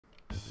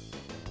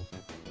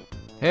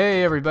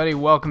Hey everybody,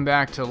 welcome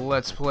back to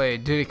Let's Play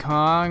Diddy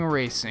Kong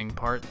Racing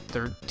Part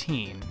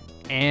 13.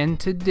 And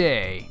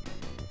today,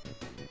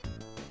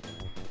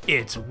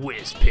 it's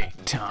Whiz Pig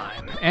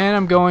time. And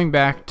I'm going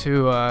back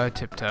to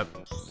Tip Tip.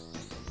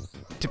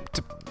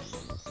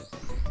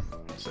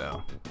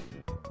 So.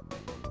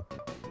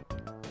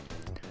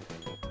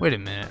 Wait a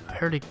minute, I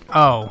heard it.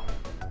 Oh.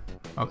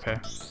 Okay,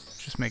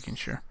 just making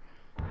sure.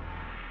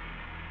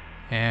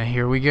 And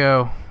here we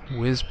go.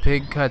 Whiz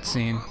Pig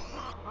cutscene.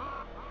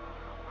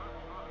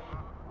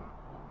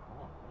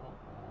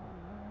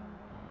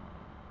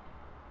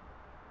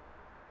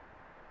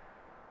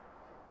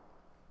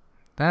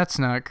 That's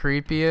not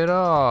creepy at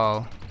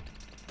all.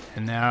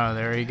 And now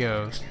there he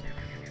goes.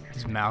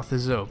 His mouth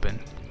is open.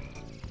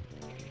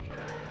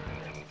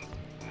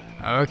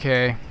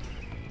 Okay.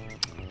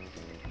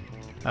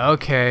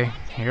 Okay,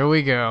 here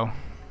we go.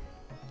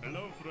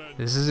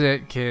 This is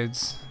it,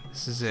 kids.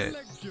 This is it.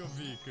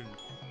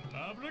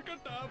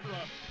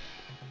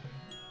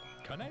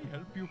 Can I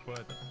help you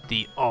further?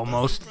 The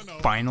almost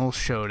final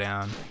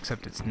showdown,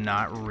 except it's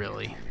not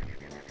really.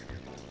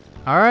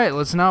 Alright,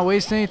 let's not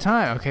waste any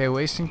time. Okay,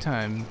 wasting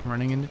time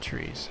running into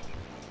trees.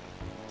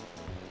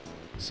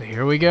 So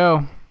here we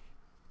go.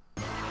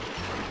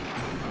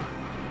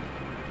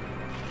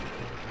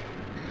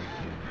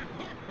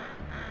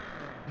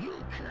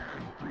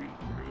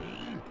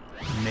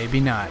 Maybe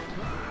not.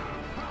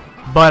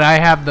 But I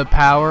have the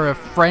power of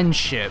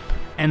friendship,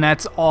 and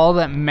that's all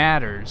that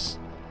matters.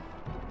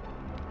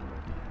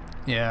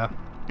 Yeah.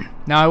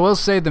 Now I will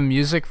say the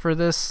music for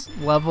this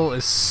level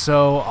is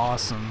so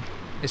awesome.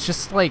 It's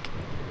just like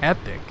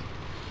epic.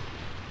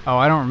 Oh,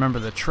 I don't remember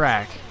the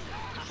track.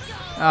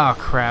 Oh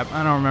crap,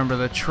 I don't remember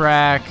the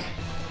track.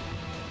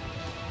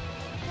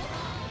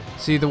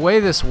 See, the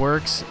way this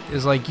works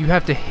is like you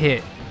have to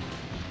hit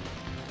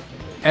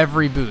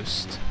every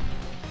boost.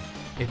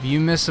 If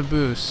you miss a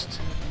boost,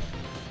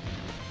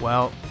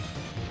 well,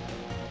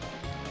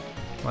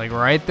 like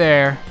right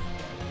there,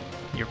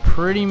 you're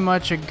pretty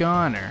much a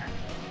goner.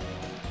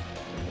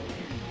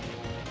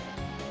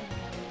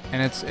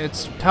 And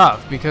it's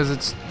tough because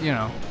it's, you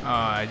know, oh,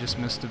 I just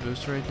missed a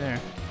boost right there.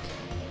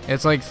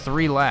 It's like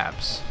 3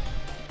 laps.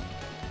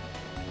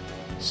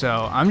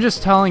 So I'm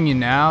just telling you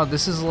now,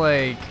 this is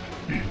like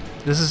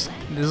this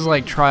is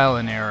like trial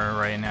and error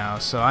right now.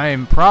 So I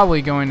am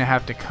probably going to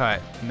have to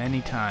cut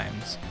many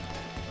times.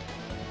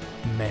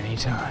 Many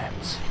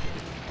times.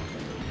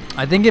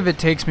 I think if it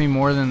takes me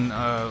more than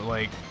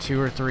like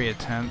 2 or 3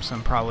 attempts,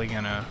 I'm probably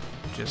gonna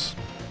just,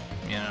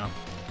 you know,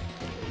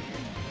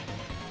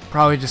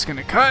 probably just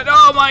gonna cut.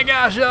 Oh my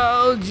gosh,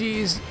 oh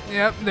jeez.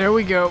 Yep, there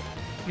we go.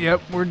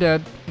 Yep, we're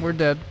dead. We're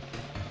dead.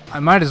 I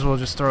might as well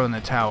just throw in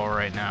the towel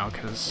right now,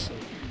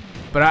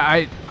 but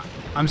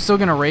I'm still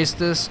gonna race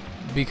this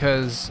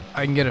because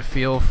I can get a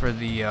feel for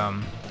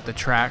the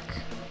track,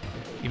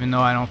 even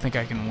though I don't think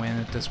I can win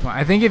at this point.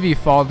 I think if you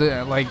fall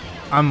to, like,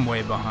 I'm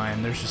way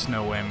behind. There's just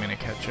no way I'm gonna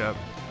catch up.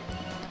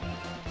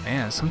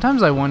 Man,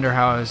 sometimes I wonder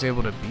how I was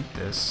able to beat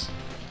this.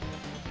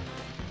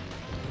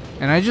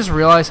 And I just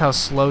realized how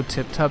slow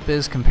Tip Tup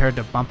is compared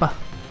to Bumpa.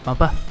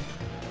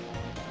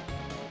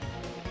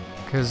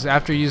 Because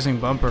after using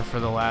Bumper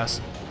for the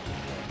last...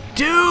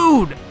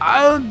 Dude!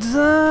 I'm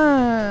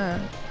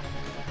done!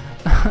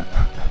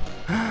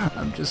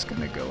 I'm just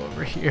gonna go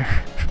over here.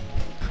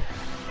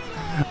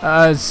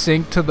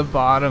 Sink to the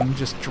bottom,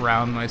 just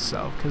drown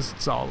myself because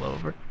it's all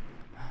over.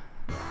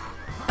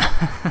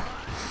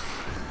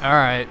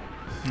 Alright.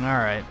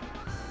 Alright.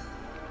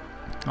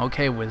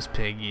 Okay, Whiz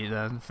Piggy,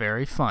 that's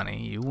very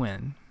funny. You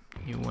win.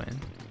 You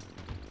win.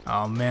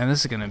 Oh man, this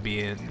is gonna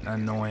be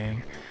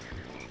annoying.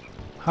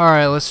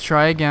 Alright, let's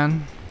try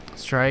again.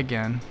 Let's try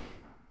again.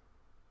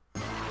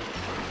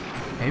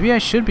 Maybe I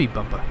should be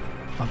Bumpa.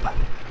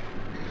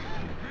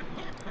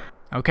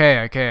 Okay,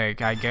 I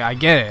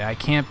get it. I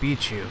can't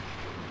beat you.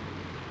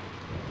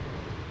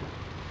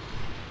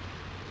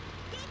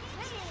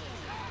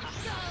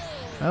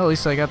 Well, at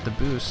least I got the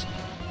boost.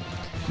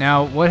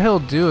 Now, what he'll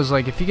do is,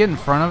 like, if you get in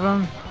front of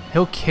him,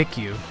 he'll kick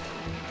you.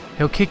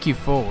 He'll kick you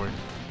forward.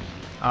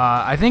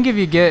 I think if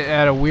you get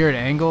at a weird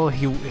angle,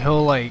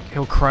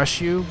 he'll crush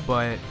you.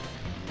 But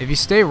if you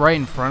stay right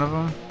in front of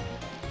him,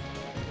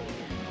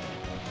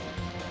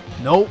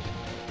 nope.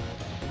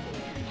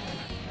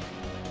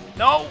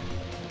 No.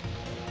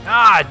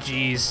 Ah,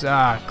 jeez.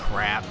 Ah,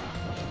 crap.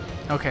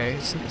 Okay,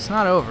 it's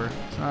not over.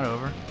 It's not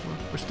over.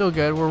 We're still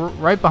good. We're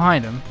right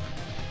behind him.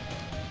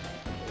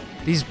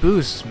 These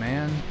boosts,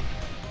 man.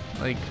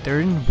 Like, they're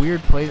in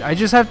weird places. I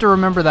just have to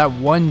remember that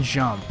one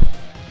jump.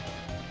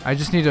 I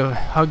just need to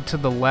hug to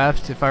the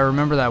left. If I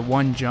remember that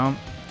one jump,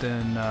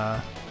 then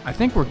I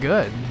think we're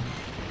good.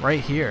 Right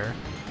here.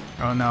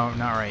 Oh, no,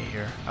 not right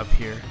here. Up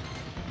here.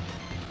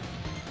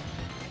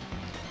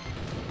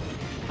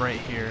 Right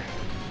here.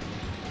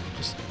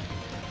 Just...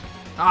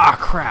 Ah,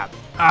 crap.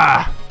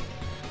 Ah!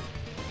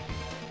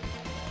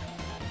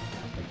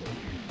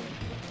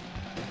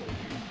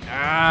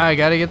 Ah, I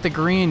gotta get the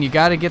green. You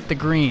gotta get the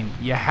green.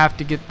 You have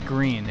to get the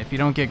green. If you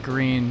don't get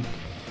green,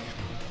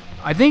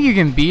 I think you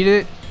can beat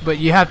it But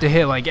you have to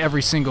hit like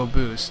every single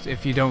boost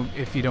if you don't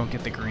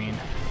get the green.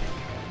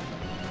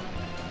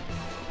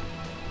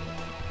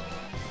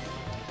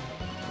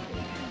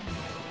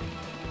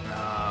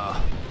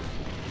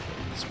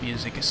 This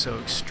music is so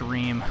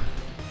extreme.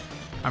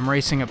 I'm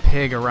racing a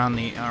pig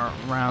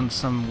around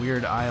some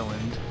weird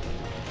island.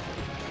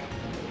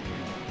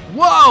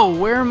 Whoa!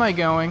 Where am I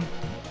going?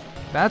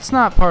 That's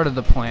not part of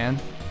the plan.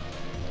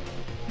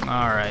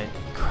 Alright.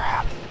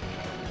 Crap.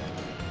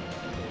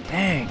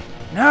 Dang.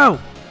 No!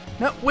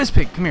 No!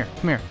 Whizpig, come here.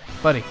 Come here.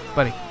 Buddy.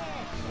 Buddy.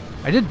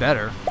 I did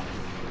better.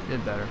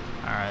 Did better.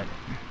 Alright.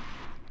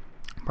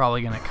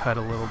 Probably gonna cut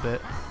a little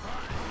bit.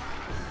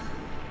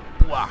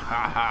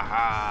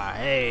 Wahahaha.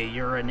 Hey,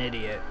 you're an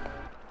idiot.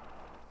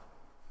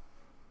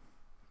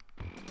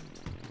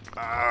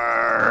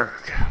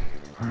 Arrgh.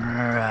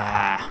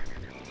 Arrgh.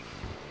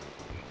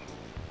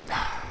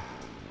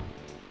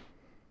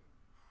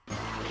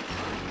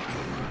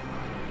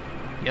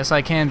 Yes,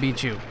 I can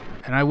beat you.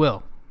 And I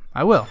will.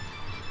 I will.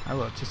 I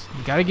will. Just,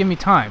 you gotta give me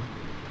time.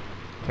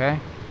 Okay?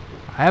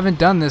 I haven't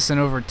done this in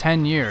over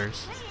 10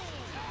 years.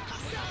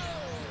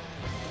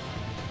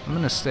 I'm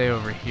gonna stay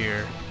over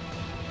here.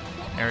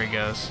 There he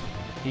goes.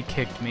 He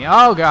kicked me.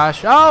 Oh,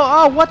 gosh.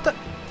 Oh, what the...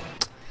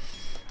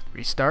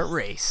 Restart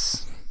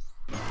race.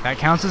 That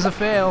counts as a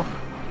fail.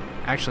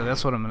 Actually,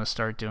 that's what I'm gonna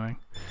start doing.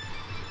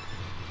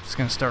 Just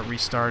gonna start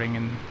restarting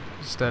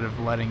instead of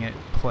letting it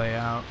play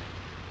out.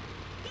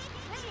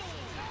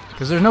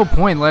 Because there's no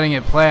point letting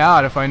it play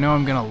out if I know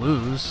I'm gonna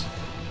lose.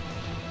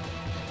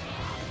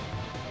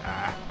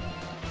 Ah.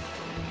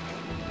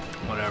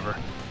 Whatever.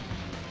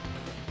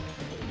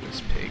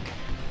 This pig.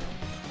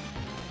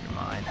 You're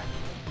mine.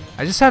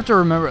 I just have to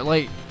remember,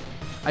 like,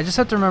 I just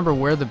have to remember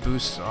where the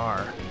boosts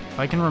are. If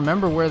I can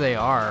remember where they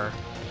are,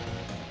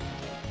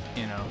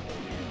 you know,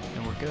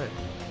 then we're good.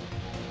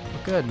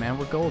 We're good, man.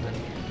 We're golden.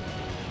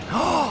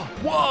 Oh!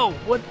 Whoa!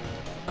 What?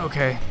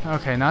 Okay.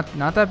 Okay. Not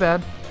that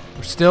bad.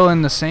 We're still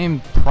in the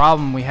same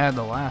problem we had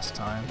the last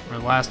time. Or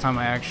the last time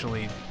I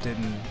actually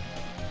didn't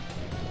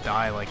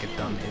die like a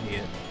dumb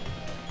idiot.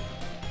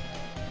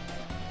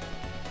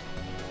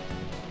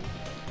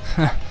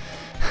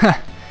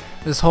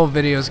 This whole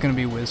video is gonna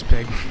be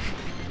Whizpig.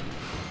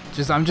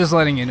 I'm just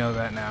letting you know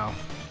that now.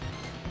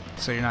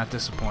 So you're not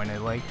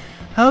disappointed. Like,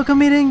 how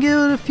come he didn't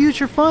go to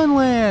Future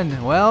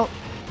Funland? Well,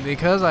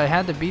 because I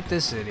had to beat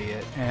this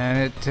idiot. And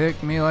it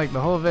took me like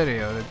the whole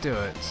video to do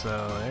it.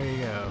 So there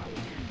you go.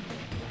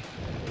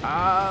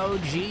 Oh,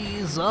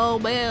 jeez. Oh,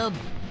 man.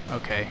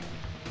 Okay.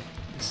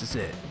 This is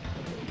it.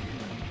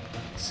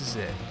 This is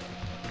it.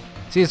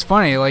 See, it's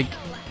funny. Like,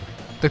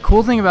 the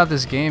cool thing about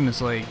this game is,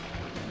 like,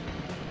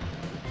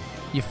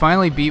 you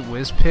finally beat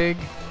Whizpig,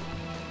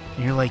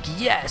 and you're like,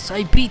 yes,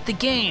 I beat the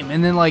game.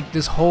 And then, like,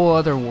 this whole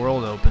other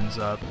world opens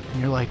up,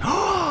 and you're like,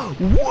 oh,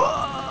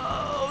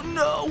 whoa,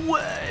 no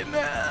way,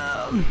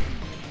 man.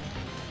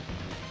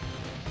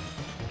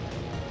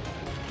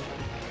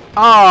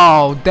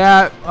 Oh,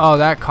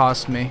 that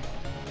cost me.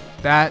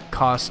 That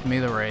cost me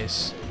the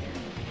race.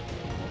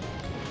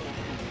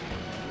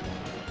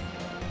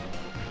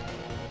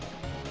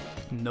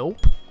 Nope.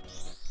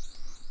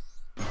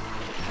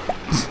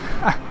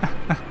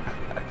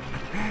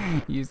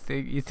 You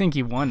think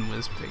you won,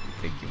 Whizpig. You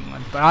think you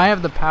won. But I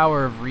have the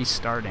power of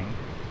restarting.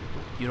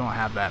 You don't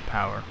have that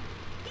power.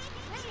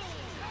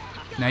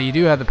 Now you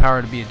do have the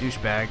power to be a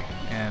douchebag,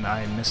 and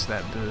I missed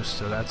that boost,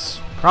 so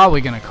that's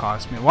probably gonna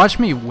cost me. Watch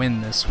me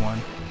win this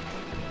one.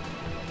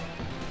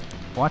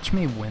 Watch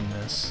me win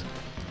this.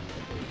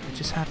 I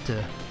just have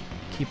to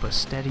keep a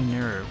steady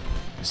nerve,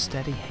 a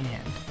steady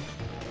hand.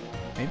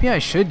 Maybe I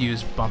should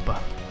use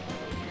Bumpa.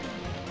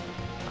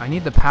 I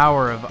need the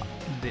power of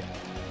the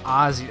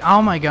Aussie.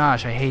 Oh my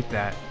gosh, I hate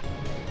that.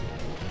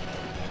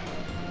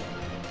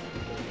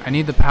 I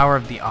need the power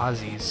of the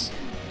Aussies.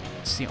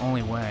 It's the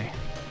only way.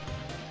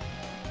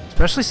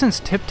 Especially since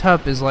Tip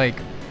Tup is like,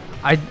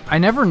 I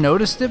never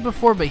noticed it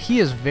before, but he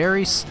is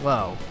very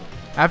slow.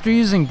 After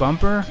using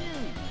Bumper,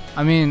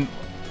 I mean,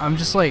 I'm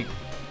just like,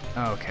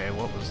 okay,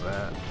 what was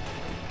that?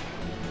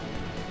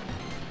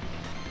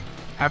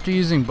 After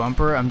using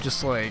Bumper, I'm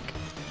just like,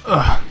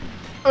 ugh.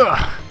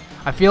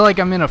 I feel like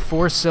I'm in a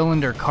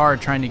 4-cylinder car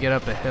trying to get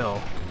up a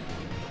hill.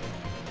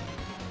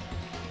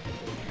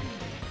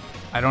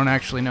 I don't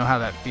actually know how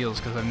that feels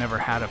because I've never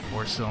had a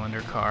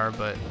 4-cylinder car,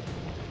 but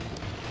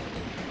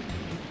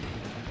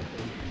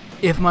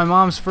if my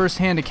mom's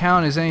first-hand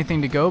account is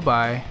anything to go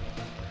by,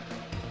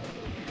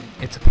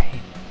 it's a pain.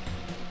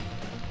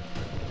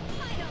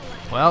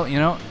 Well, you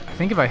know, I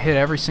think if I hit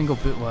every single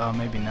boot, well,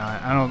 maybe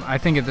not. I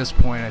think at this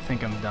point, I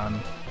think I'm done.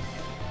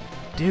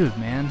 Dude,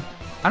 man,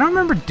 I don't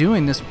remember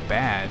doing this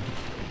bad.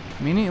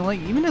 I mean,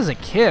 like, even as a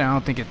kid, I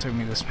don't think it took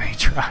me this many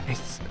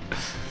tries.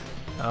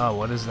 Oh,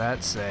 what does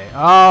that say?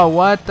 Oh,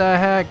 what the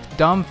heck?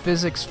 Dumb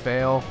physics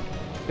fail.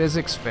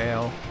 Physics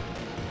fail.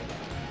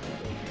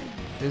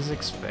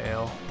 Physics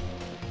fail.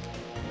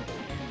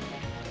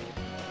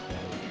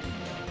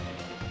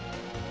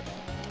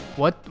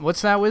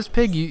 What's that,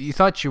 Whizpig? You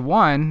thought you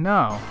won?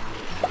 No.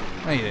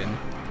 No, you didn't.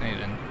 No, you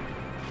didn't.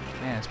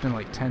 Man, it's been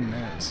like 10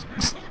 minutes.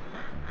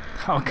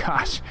 Oh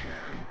gosh.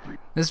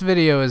 This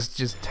video is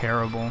just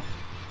terrible.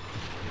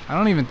 I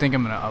don't even think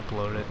I'm gonna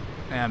upload it.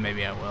 Eh,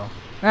 maybe I will.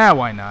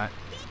 Why not?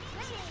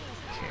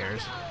 Who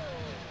cares?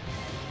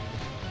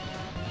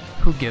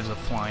 Who gives a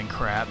flying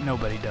crap?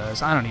 Nobody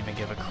does. I don't even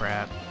give a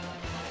crap.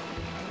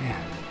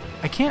 Man,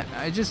 I can't,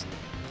 it's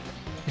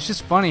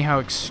just funny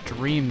how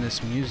extreme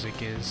this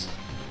music is.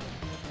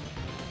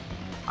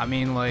 I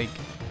mean, like,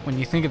 when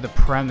you think of the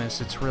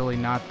premise, it's really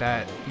not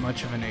that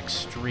much of an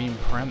extreme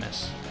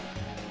premise.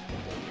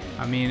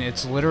 I mean,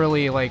 it's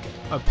literally like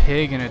a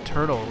pig and a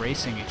turtle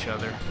racing each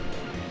other.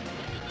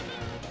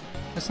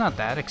 It's not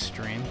that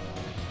extreme.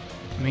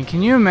 I mean,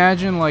 can you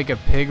imagine like a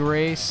pig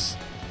race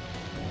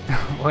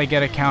like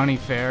at a county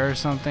fair or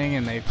something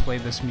and they play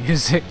this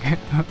music?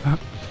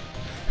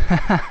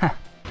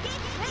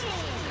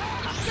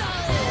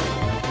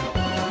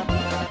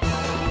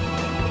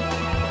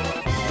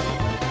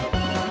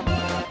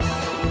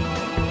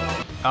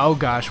 Oh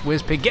gosh,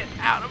 Whizpig, get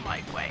out of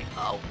my way.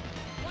 Oh.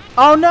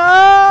 Oh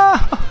no!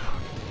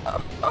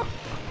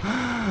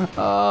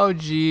 Oh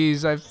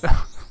jeez, I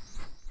fell.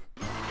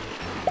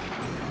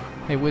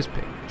 Hey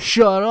Whizpig,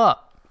 shut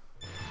up!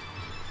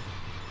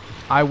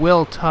 I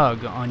will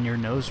tug on your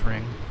nose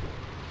ring.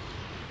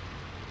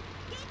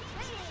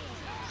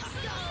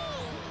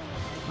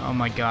 Oh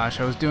my gosh,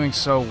 I was doing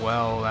so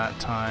well that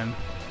time.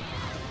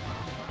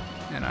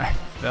 And I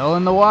fell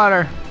in the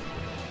water.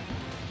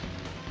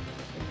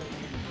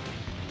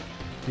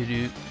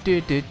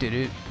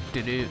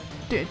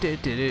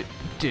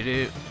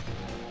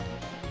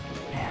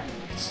 Man,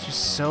 it's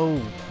just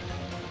so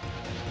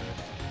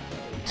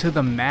to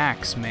the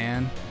max,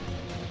 man.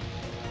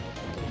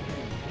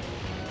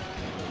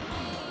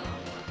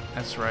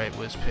 That's right,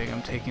 Whizpig,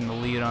 I'm taking the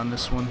lead on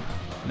this one.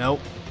 Nope.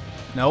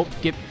 Nope,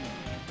 get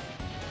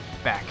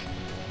back.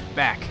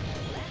 Back.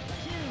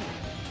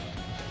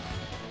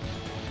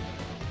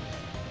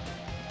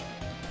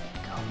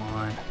 Come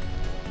on.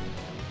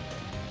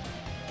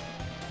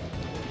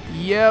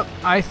 Yep,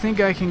 I think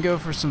I can go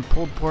for some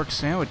pulled pork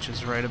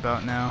sandwiches right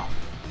about now.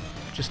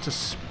 Just to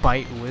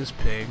spite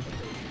Whizpig.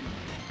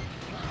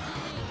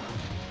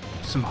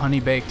 Some honey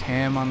baked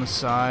ham on the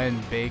side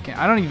and bacon.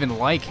 I don't even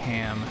like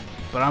ham,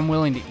 but I'm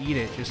willing to eat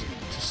it just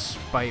to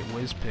spite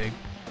Whizpig.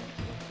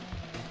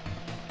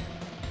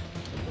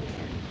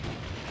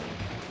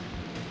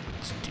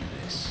 Let's do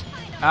this.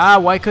 Ah,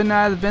 why couldn't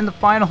I have been the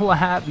final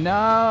lap?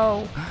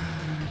 No!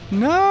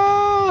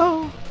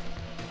 No!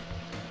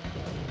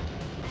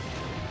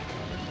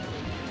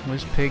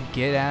 Whizpig,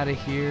 get out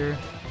of here.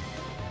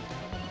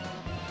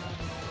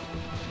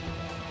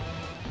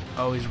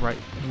 Oh, he's right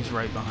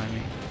behind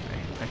me.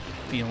 I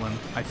feel him.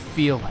 I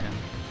feel him.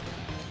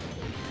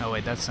 Oh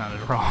wait, that sounded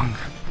wrong.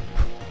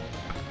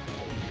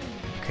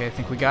 Okay, I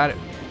think we got it.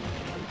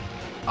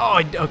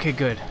 Oh, okay,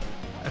 good.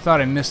 I thought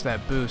I missed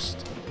that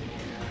boost.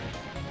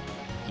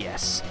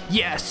 Yes,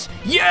 yes,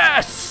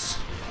 yes!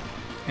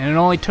 And it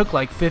only took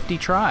like 50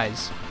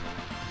 tries.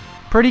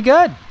 Pretty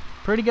good.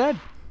 Pretty good.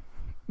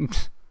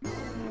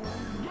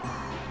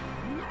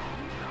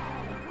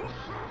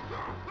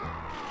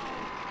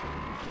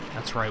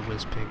 That's right,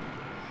 Whizpig.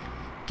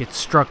 Get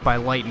struck by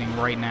lightning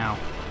right now.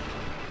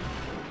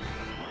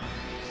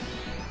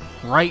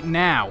 Right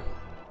now.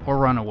 Or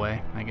run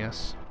away, I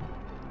guess.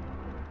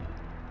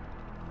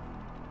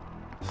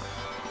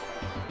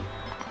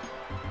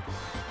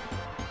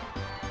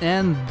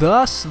 And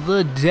thus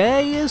the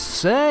day is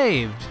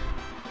saved.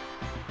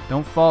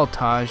 Don't fall,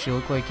 Taj. You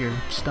look like you're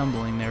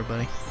stumbling there,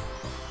 buddy.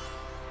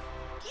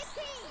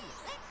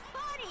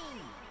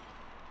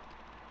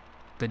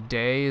 The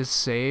day is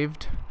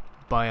saved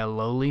by a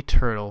lowly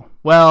turtle.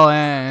 Well,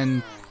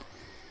 and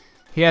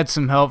he had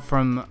some help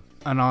from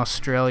an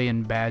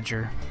Australian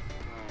badger.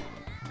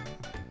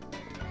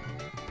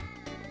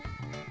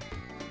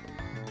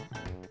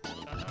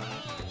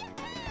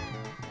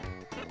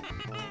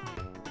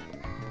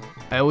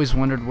 I always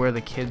wondered where the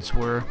kids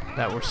were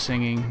that were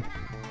singing.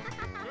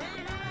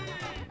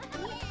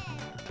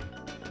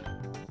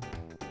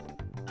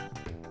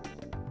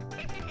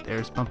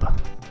 There's Bumpa.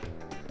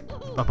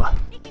 Bumpa.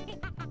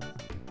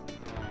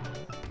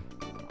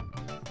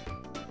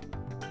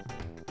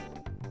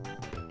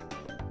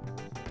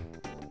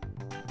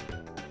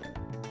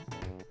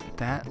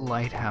 That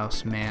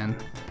lighthouse, man.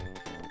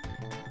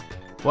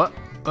 What?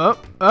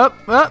 Up, up,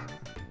 up!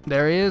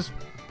 There he is.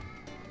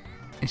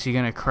 Is he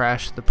gonna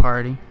crash the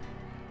party?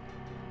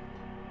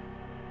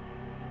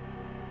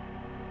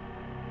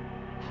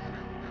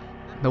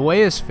 The way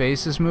his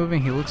face is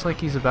moving, he looks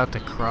like he's about to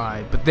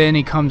cry. But then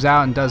he comes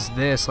out and does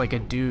this like a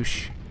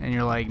douche. And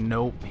you're like,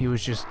 nope, he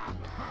was just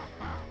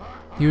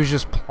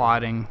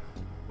plotting.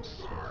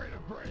 Sorry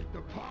to break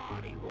the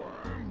party,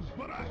 worms,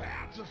 but I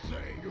had to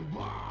say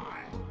goodbye.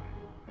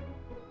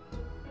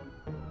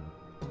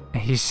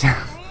 He's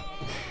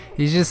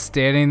just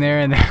standing there,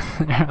 and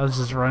I was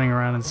just running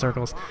around in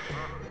circles.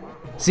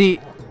 See,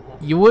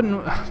 you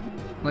wouldn't,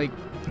 like,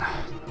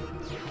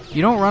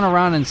 you don't run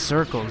around in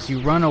circles,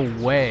 you run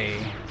away.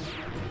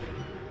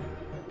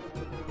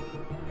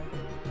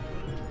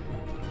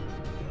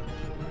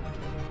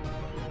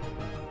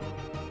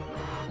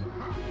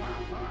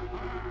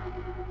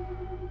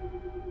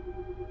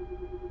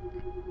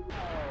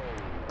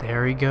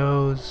 There he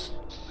goes.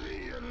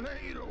 See you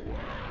later,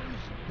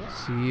 worms.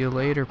 See you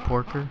later,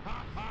 Porker.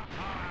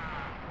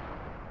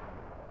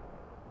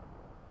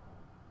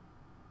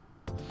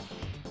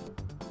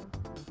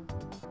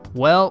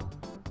 Well,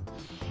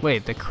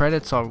 wait, the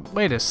credits are...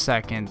 Wait a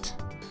second.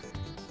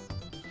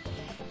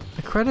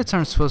 The credits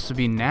aren't supposed to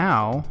be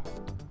now.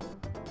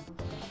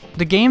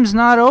 The game's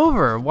not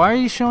over. Why are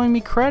you showing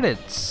me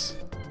credits?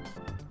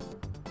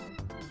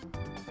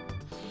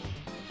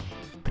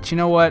 But you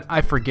know what?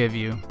 I forgive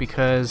you,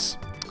 because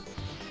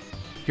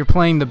you're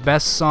playing the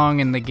best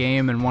song in the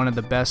game and one of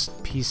the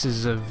best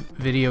pieces of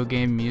video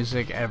game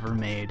music ever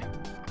made.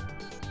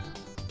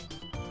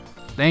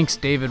 Thanks,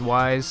 David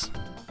Wise.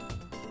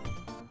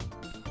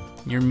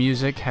 Your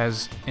music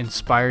has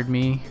inspired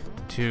me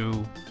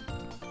to,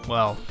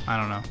 well, I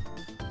don't know.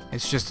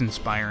 It's just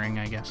inspiring,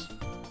 I guess.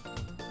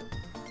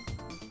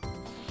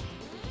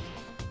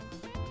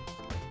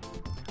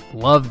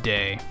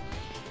 Loveday.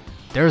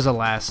 There's a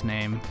last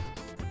name.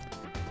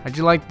 How'd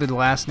you like the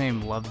last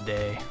name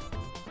Loveday?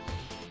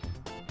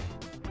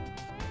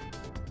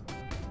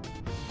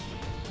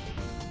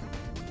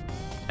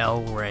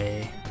 El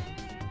Rey.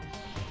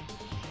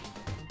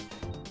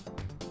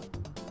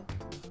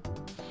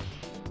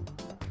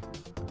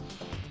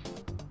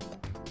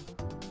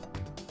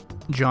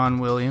 John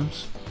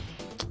Williams.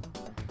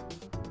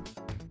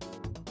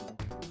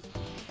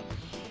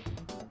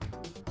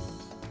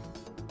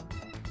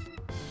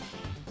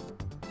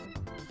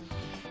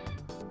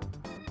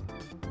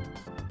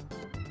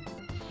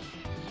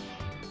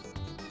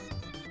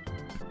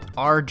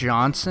 R.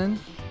 Johnson?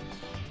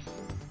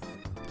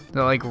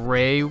 They're like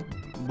Ray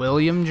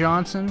William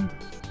Johnson?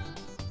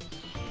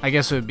 I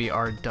guess it would be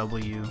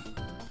R.W.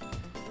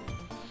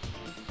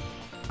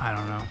 I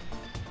don't know.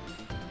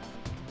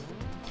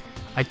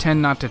 I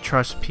tend not to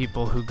trust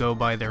people who go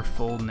by their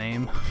full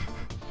name.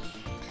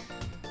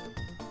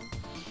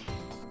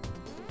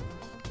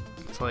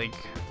 It's like,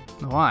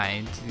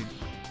 why?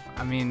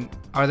 I mean,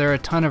 are there a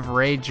ton of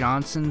Ray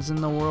Johnsons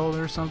in the world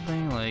or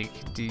something?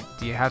 Like, do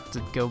you have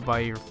to go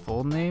by your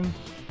full name?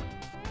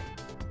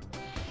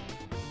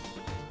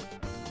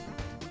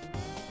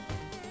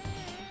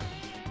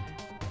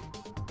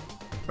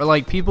 Or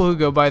like people who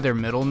go by their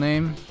middle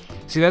name?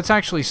 See, that's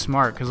actually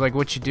smart, because like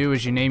what you do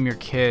is you name your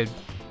kid.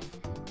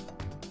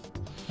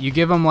 You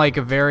give them like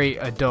a very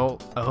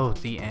adult... Oh,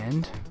 the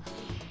end?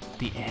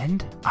 The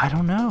end? I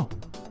don't know.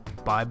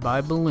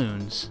 Bye-bye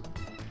balloons.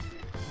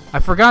 I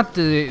forgot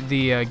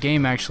the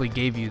game actually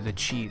gave you the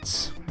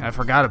cheats. I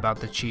forgot about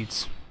the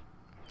cheats.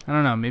 I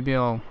don't know. Maybe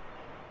I'll...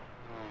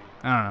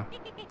 I don't know.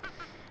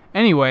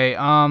 Anyway,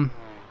 I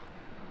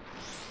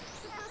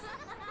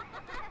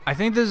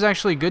think this is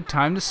actually a good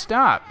time to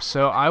stop.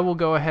 So I will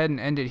go ahead and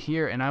end it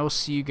here, and I will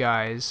see you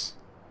guys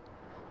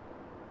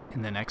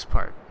in the next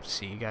part.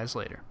 See you guys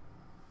later.